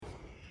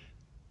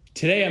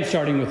Today I'm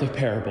starting with a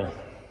parable.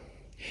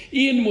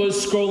 Ian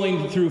was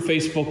scrolling through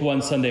Facebook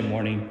one Sunday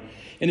morning,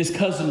 and his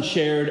cousin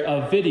shared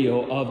a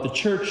video of the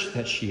church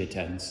that she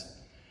attends.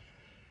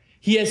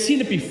 He has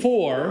seen it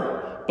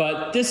before,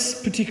 but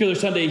this particular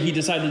Sunday he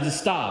decided to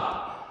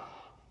stop,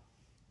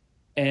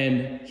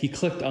 and he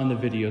clicked on the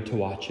video to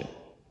watch it.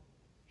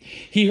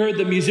 He heard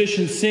the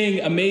musicians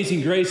sing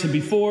Amazing Grace, and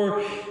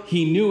before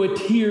he knew it,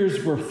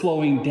 tears were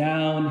flowing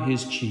down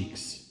his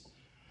cheeks.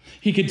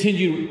 He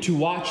continued to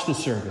watch the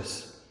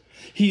service.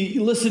 He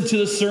listened to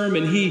the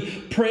sermon,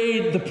 he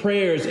prayed the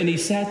prayers, and he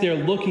sat there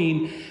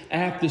looking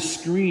at the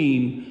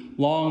screen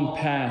long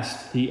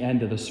past the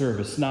end of the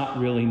service, not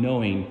really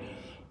knowing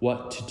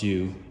what to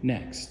do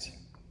next.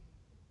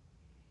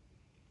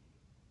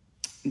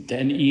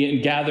 Then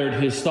Ian gathered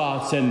his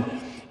thoughts and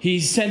he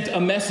sent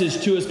a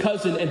message to his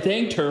cousin and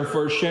thanked her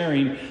for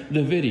sharing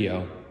the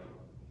video.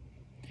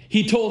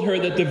 He told her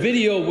that the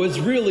video was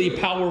really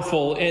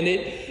powerful and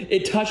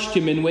it touched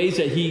him in ways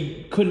that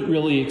he couldn't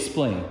really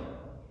explain.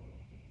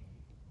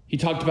 He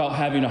talked about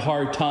having a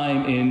hard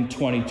time in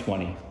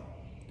 2020.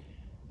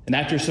 And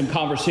after some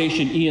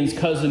conversation, Ian's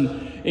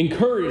cousin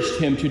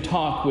encouraged him to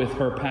talk with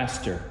her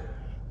pastor,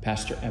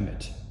 Pastor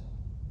Emmett.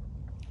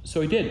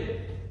 So he did.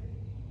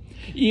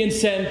 Ian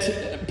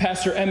sent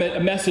Pastor Emmett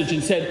a message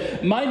and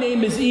said, "My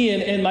name is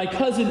Ian, and my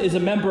cousin is a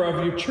member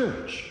of your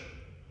church.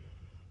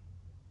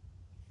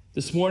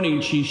 This morning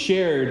she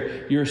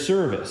shared your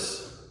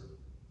service.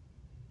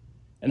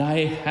 And I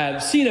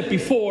have seen it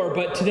before,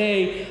 but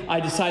today I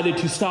decided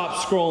to stop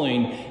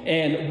scrolling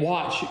and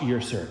watch your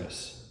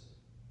service.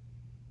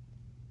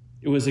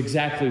 It was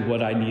exactly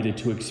what I needed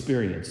to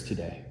experience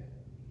today.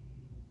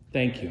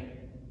 Thank you."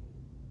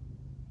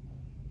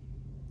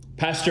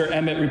 Pastor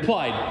Emmett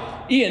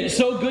replied, "Ian,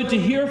 so good to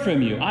hear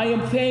from you. I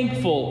am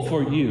thankful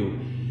for you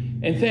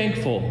and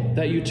thankful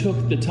that you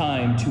took the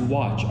time to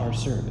watch our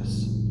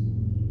service.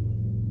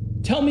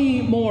 Tell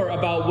me more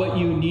about what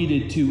you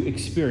needed to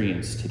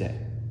experience today."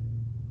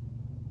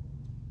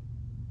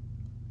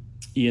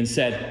 Ian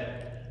said,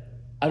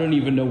 "I don't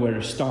even know where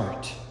to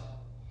start.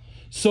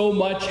 So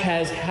much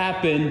has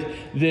happened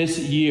this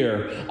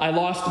year. I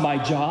lost my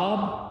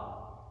job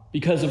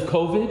because of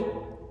COVID.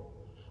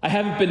 I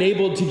haven't been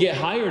able to get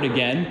hired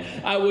again.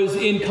 I was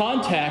in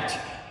contact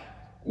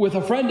with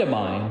a friend of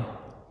mine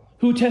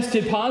who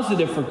tested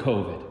positive for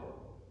COVID.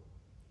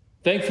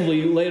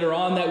 Thankfully, later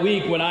on that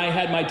week when I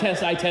had my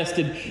test, I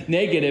tested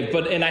negative,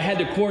 and I had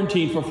to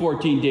quarantine for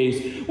 14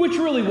 days, which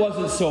really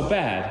wasn't so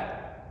bad.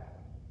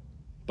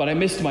 But I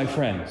missed my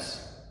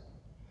friends.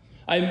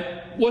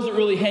 I wasn't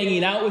really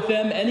hanging out with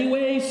them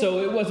anyway, so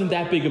it wasn't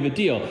that big of a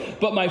deal.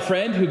 But my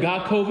friend who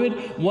got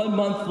COVID, 1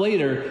 month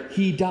later,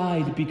 he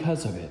died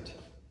because of it.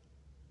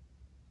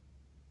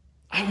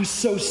 I was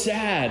so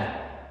sad.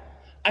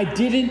 I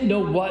didn't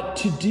know what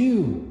to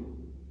do.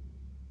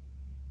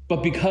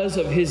 But because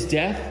of his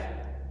death,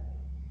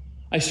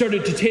 I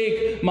started to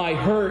take my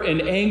hurt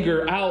and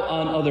anger out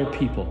on other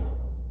people.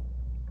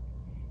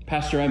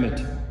 Pastor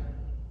Emmett,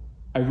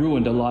 I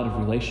ruined a lot of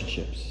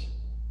relationships.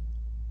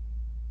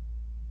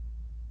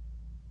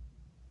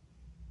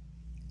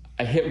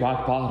 I hit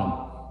rock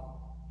bottom.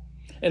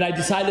 And I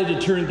decided to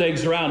turn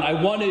things around.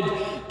 I wanted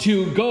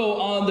to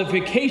go on the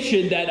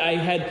vacation that I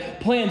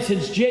had planned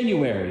since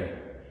January.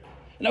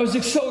 And I was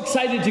so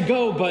excited to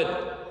go,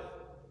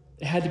 but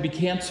it had to be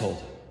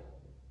canceled.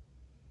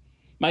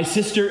 My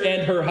sister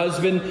and her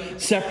husband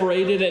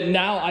separated, and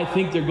now I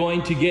think they're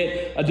going to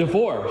get a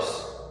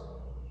divorce.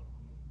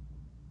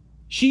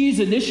 She's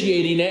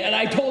initiating it, and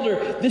I told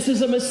her, this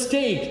is a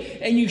mistake,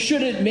 and you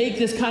shouldn't make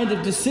this kind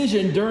of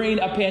decision during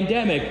a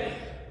pandemic.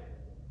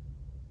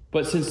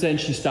 But since then,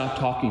 she stopped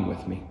talking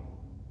with me.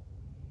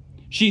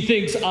 She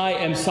thinks I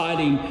am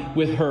siding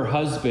with her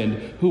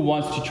husband, who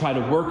wants to try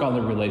to work on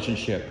the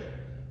relationship,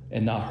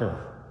 and not her.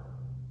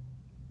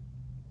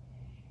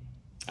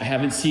 I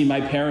haven't seen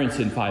my parents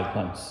in 5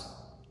 months.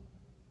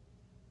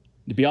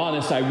 To be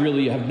honest, I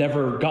really have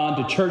never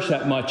gone to church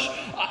that much.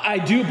 I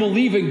do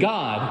believe in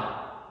God,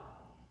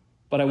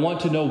 but I want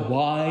to know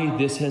why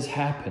this has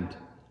happened.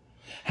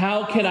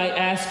 How can I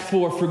ask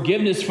for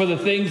forgiveness for the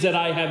things that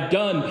I have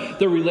done,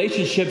 the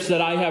relationships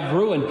that I have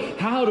ruined?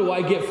 How do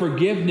I get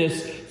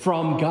forgiveness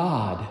from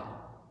God?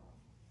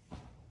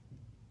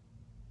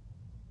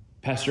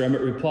 Pastor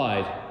Emmett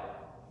replied,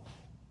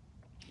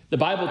 the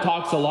Bible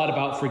talks a lot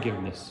about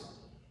forgiveness.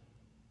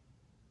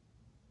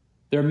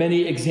 There are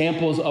many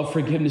examples of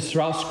forgiveness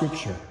throughout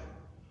Scripture.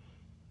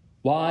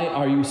 Why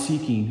are you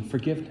seeking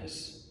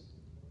forgiveness?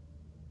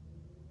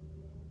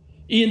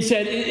 Ian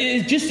said,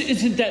 it just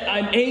isn't that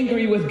I'm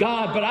angry with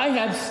God, but I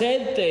have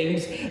said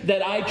things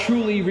that I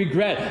truly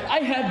regret. I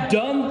have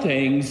done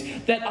things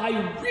that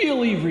I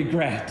really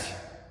regret.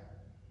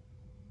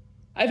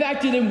 I've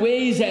acted in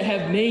ways that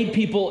have made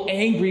people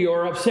angry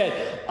or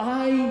upset.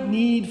 I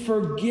need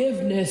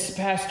forgiveness,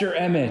 Pastor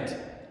Emmett,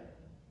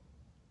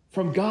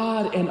 from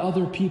God and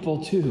other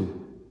people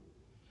too.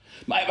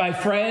 My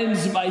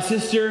friends, my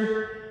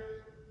sister,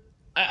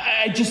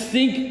 I just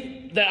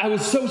think that I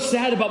was so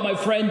sad about my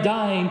friend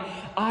dying,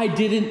 I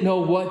didn't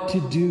know what to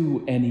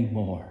do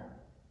anymore.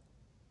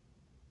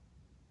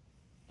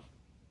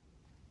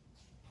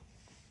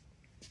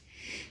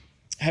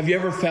 Have you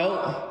ever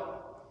felt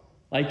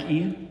like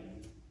Ian?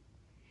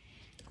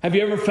 Have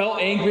you ever felt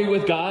angry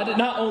with God?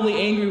 Not only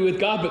angry with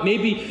God, but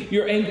maybe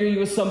you're angry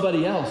with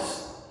somebody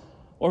else.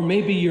 Or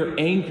maybe you're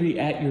angry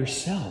at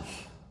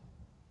yourself.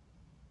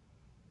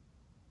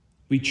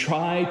 We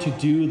try to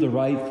do the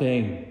right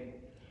thing.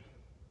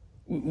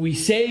 We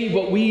say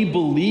what we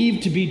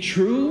believe to be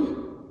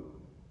true,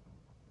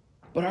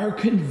 but our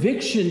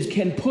convictions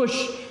can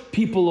push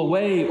people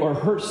away or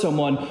hurt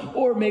someone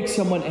or make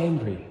someone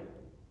angry.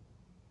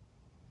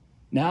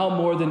 Now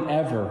more than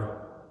ever,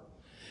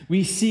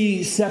 we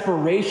see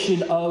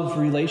separation of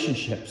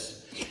relationships.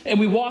 And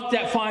we walk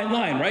that fine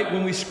line, right?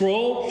 When we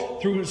scroll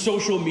through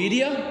social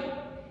media,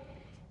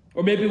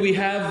 or maybe we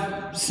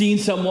have seen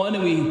someone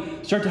and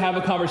we start to have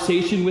a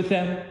conversation with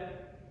them,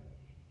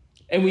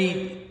 and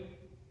we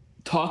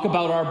talk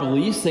about our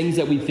beliefs, things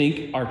that we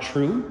think are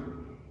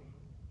true,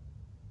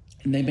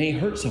 and they may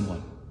hurt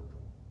someone.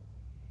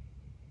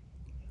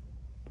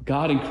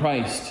 God in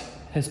Christ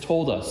has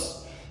told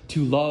us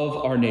to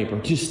love our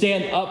neighbor, to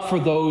stand up for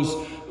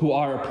those who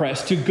are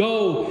oppressed, to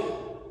go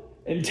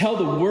and tell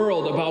the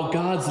world about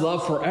God's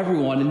love for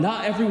everyone. And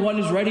not everyone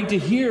is ready to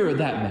hear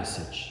that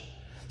message.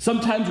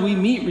 Sometimes we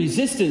meet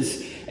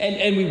resistance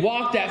and we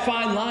walk that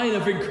fine line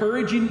of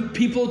encouraging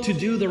people to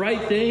do the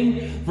right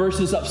thing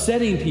versus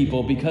upsetting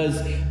people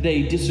because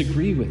they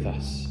disagree with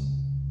us.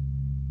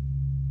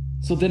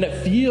 So then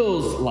it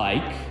feels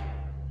like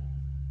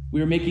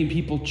we're making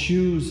people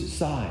choose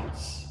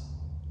sides.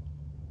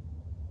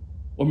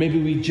 Or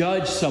maybe we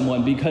judge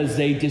someone because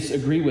they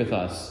disagree with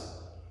us.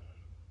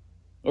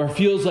 Or it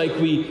feels like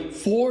we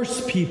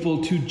force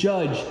people to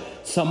judge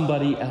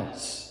somebody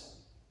else.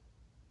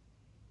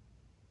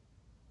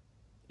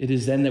 It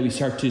is then that we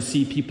start to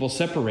see people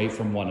separate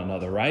from one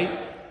another, right?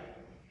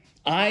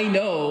 I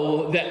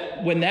know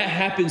that when that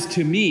happens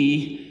to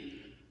me,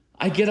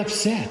 I get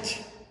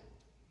upset.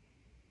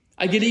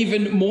 I get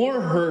even more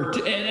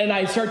hurt, and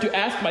I start to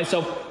ask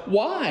myself,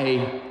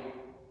 why?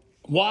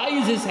 Why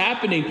is this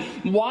happening?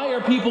 Why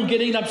are people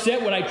getting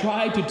upset when I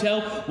try to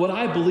tell what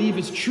I believe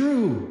is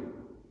true?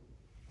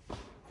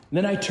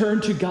 Then I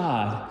turn to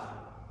God.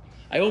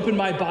 I open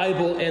my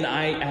Bible and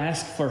I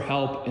ask for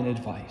help and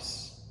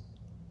advice.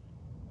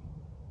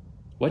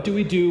 What do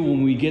we do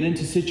when we get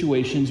into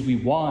situations we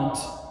want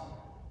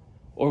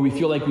or we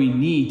feel like we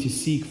need to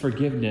seek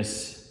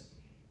forgiveness,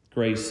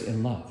 grace,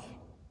 and love?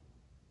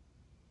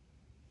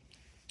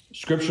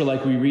 Scripture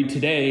like we read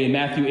today in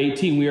Matthew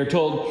 18, we are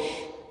told,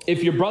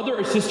 if your brother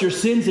or sister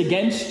sins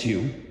against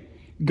you,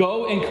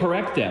 go and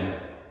correct them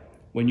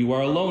when you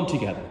are alone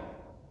together.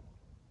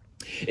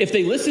 If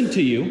they listen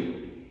to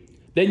you,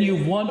 then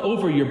you've won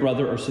over your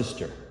brother or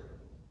sister.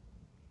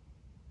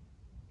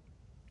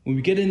 When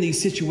we get in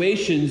these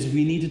situations,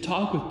 we need to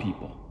talk with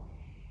people.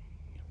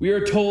 We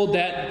are told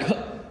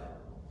that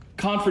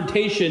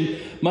confrontation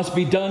must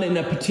be done in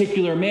a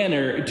particular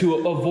manner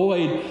to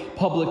avoid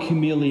public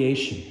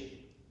humiliation.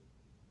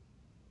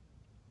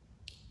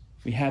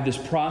 We have this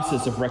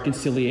process of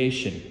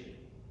reconciliation.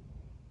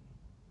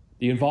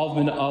 The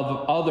involvement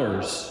of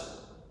others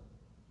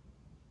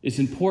is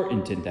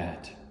important in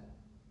that.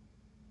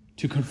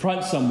 To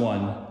confront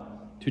someone,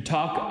 to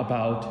talk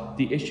about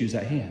the issues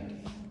at hand.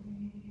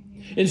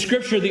 In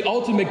Scripture, the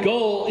ultimate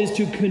goal is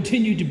to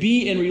continue to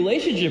be in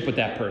relationship with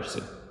that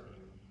person.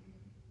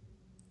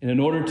 And in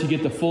order to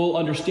get the full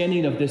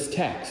understanding of this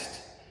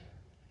text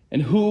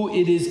and who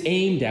it is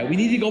aimed at, we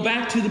need to go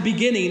back to the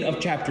beginning of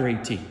chapter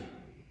 18.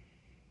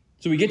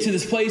 So we get to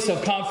this place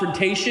of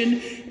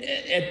confrontation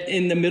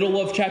in the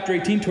middle of chapter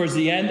 18, towards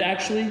the end,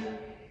 actually.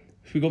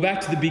 If we go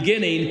back to the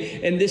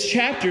beginning, and this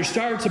chapter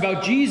starts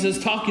about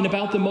Jesus talking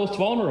about the most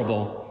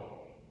vulnerable.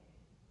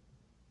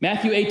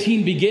 Matthew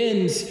 18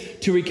 begins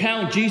to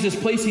recount Jesus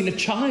placing a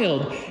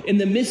child in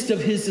the midst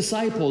of his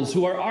disciples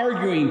who are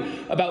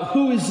arguing about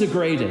who is the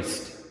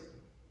greatest.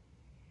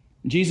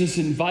 Jesus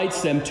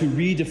invites them to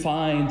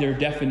redefine their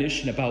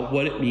definition about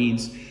what it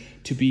means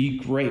to be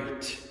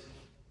great.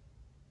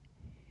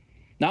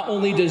 Not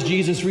only does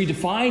Jesus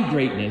redefine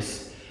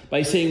greatness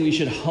by saying we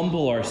should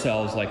humble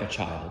ourselves like a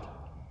child,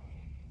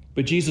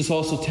 but Jesus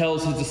also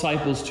tells his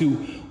disciples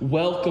to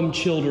welcome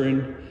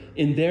children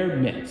in their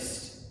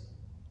midst,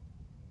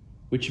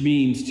 which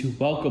means to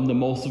welcome the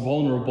most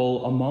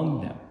vulnerable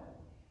among them,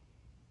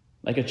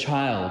 like a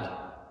child.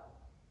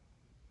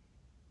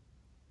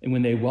 And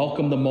when they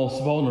welcome the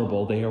most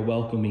vulnerable, they are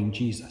welcoming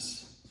Jesus.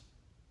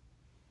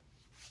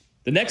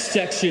 The next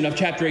section of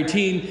chapter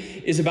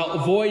 18 is about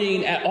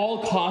avoiding at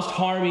all cost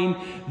harming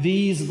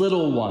these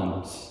little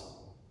ones.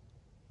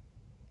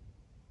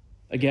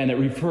 Again, it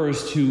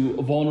refers to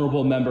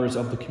vulnerable members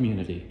of the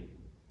community.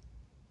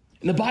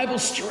 And the Bible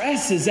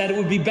stresses that it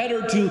would be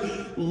better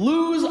to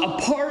lose a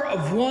part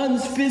of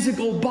one's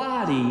physical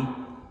body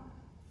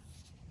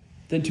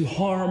than to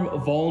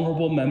harm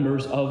vulnerable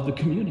members of the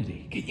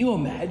community. Can you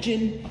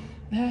imagine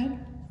that?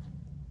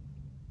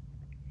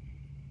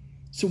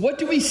 So what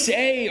do we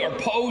say or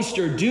post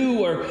or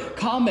do or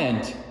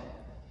comment?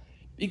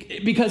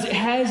 Because it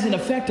has an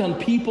effect on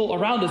people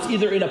around us,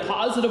 either in a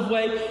positive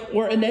way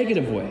or a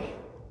negative way.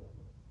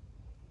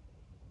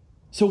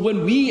 So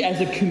when we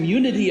as a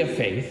community of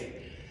faith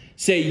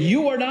say,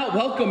 you are not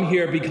welcome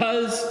here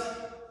because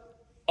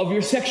of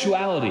your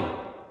sexuality,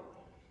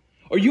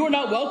 or you are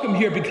not welcome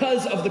here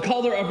because of the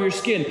color of your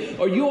skin,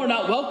 or you are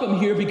not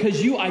welcome here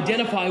because you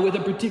identify with a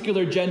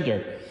particular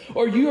gender,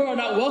 or you are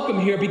not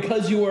welcome here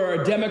because you are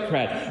a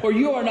Democrat, or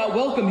you are not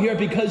welcome here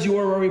because you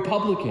are a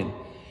Republican.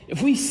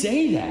 If we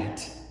say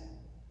that,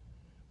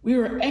 we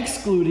are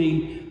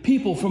excluding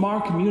people from our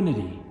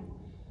community.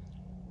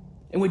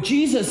 And what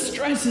Jesus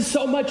stresses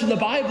so much in the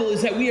Bible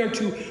is that we are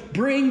to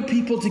bring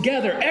people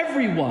together,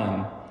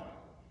 everyone.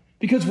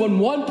 Because when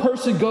one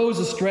person goes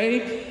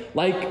astray,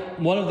 like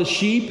one of the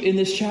sheep in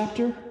this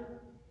chapter,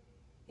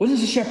 what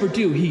does the shepherd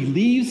do? He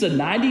leaves the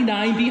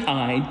 99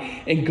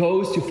 behind and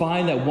goes to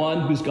find that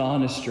one who's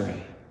gone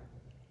astray.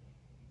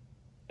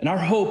 And our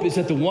hope is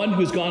that the one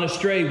who's gone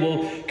astray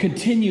will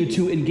continue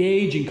to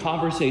engage in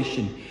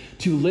conversation,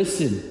 to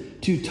listen,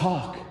 to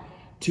talk,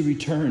 to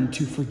return,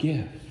 to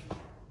forgive.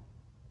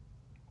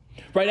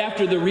 Right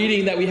after the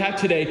reading that we have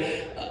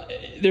today,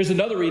 there's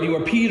another reading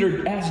where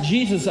Peter asks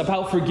Jesus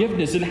about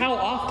forgiveness and how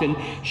often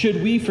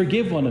should we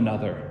forgive one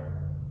another.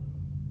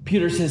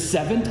 Peter says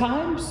 7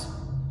 times?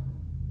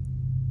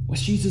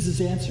 What's Jesus'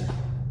 answer?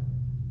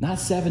 Not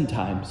 7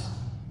 times,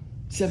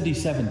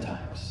 77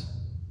 times.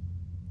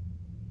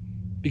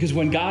 Because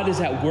when God is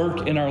at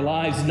work in our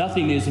lives,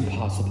 nothing is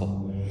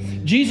impossible.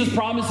 Jesus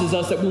promises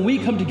us that when we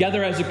come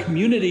together as a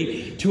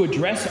community to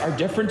address our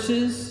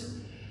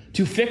differences,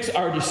 to fix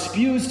our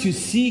disputes, to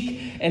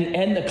seek and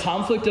end the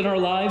conflict in our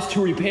lives,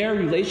 to repair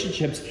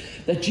relationships,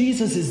 that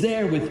Jesus is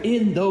there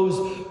within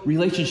those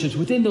relationships,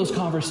 within those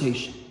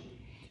conversations.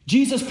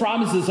 Jesus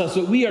promises us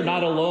that we are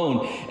not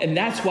alone, and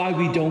that's why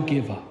we don't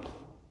give up.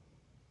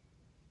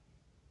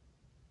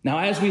 Now,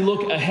 as we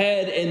look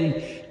ahead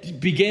and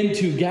begin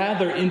to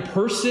gather in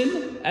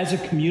person as a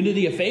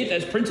community of faith,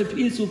 as Prince of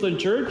Peace Lutheran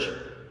Church,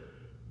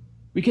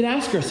 we can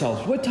ask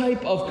ourselves, what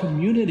type of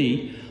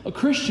community, a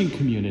Christian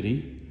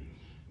community,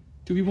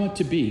 do we want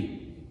to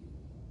be?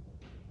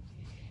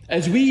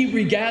 As we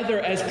regather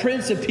as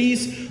Prince of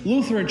Peace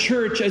Lutheran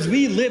Church, as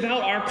we live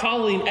out our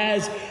calling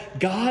as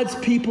God's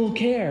people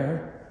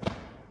care,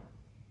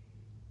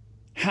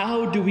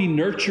 how do we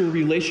nurture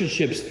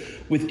relationships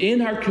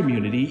within our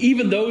community,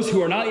 even those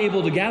who are not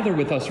able to gather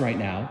with us right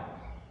now,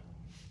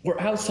 or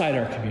outside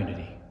our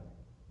community?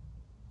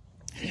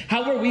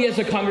 How are we as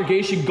a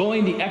congregation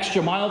going the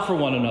extra mile for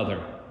one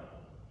another,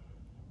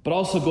 but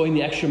also going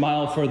the extra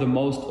mile for the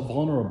most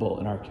vulnerable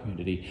in our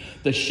community,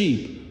 the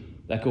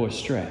sheep that go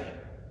astray?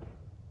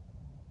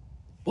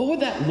 What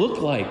would that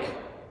look like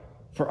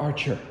for our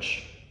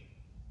church?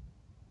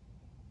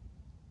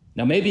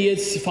 Now, maybe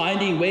it's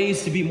finding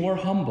ways to be more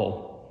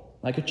humble,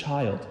 like a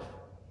child,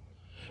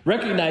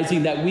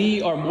 recognizing that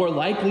we are more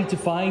likely to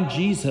find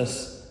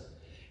Jesus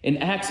in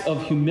acts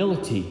of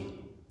humility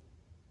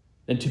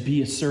than to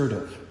be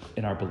assertive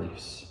in our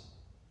beliefs.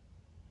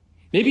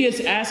 Maybe it's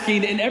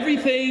asking in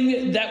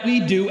everything that we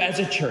do as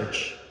a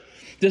church,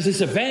 does this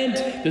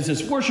event, does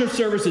this worship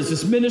service, does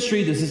this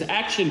ministry, does this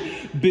action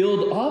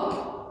build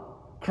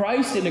up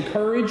Christ and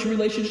encourage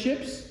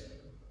relationships?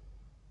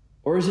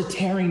 Or is it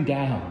tearing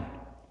down?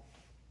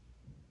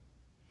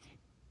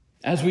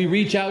 As we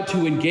reach out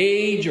to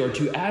engage or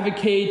to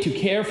advocate, to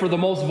care for the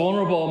most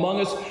vulnerable among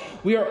us,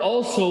 we are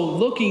also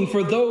looking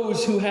for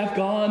those who have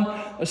gone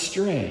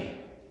astray,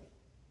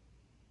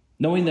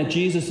 knowing that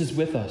Jesus is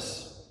with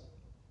us.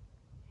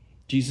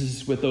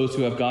 Jesus is with those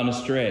who have gone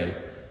astray.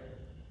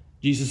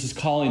 Jesus is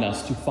calling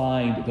us to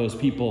find those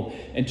people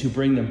and to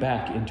bring them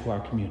back into our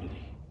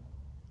community.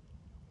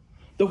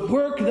 The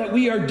work that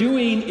we are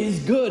doing is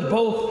good,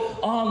 both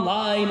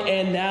online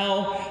and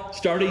now,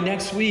 starting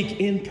next week,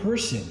 in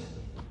person.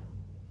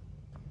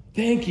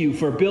 Thank you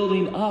for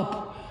building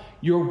up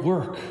your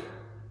work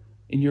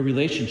in your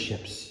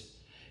relationships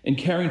and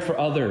caring for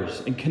others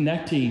and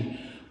connecting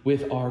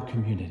with our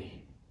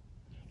community.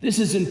 This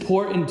is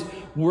important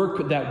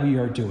work that we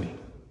are doing.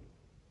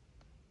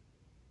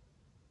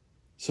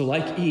 So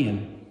like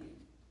Ian,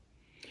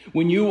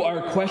 when you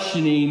are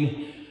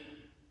questioning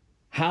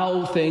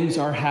how things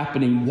are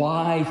happening,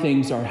 why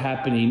things are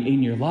happening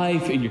in your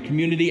life, in your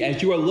community,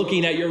 as you are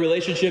looking at your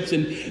relationships,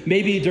 and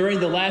maybe during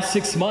the last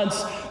 6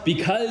 months,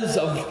 because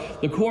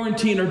of the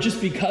quarantine or just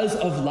because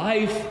of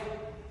life,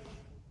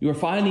 you are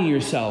finding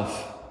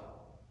yourself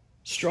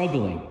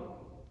struggling.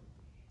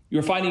 You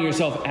are finding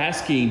yourself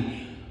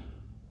asking,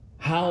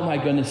 how am I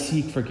going to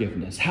seek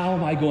forgiveness? How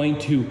am I going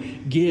to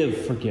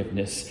give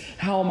forgiveness?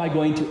 How am I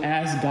going to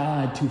ask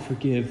God to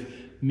forgive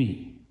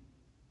me?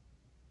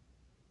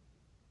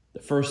 The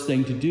first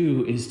thing to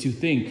do is to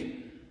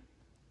think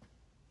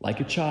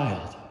like a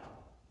child,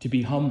 to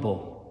be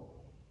humble,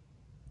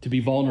 to be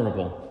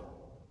vulnerable,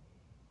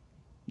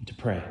 and to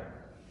pray.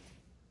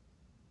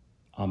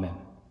 Amen.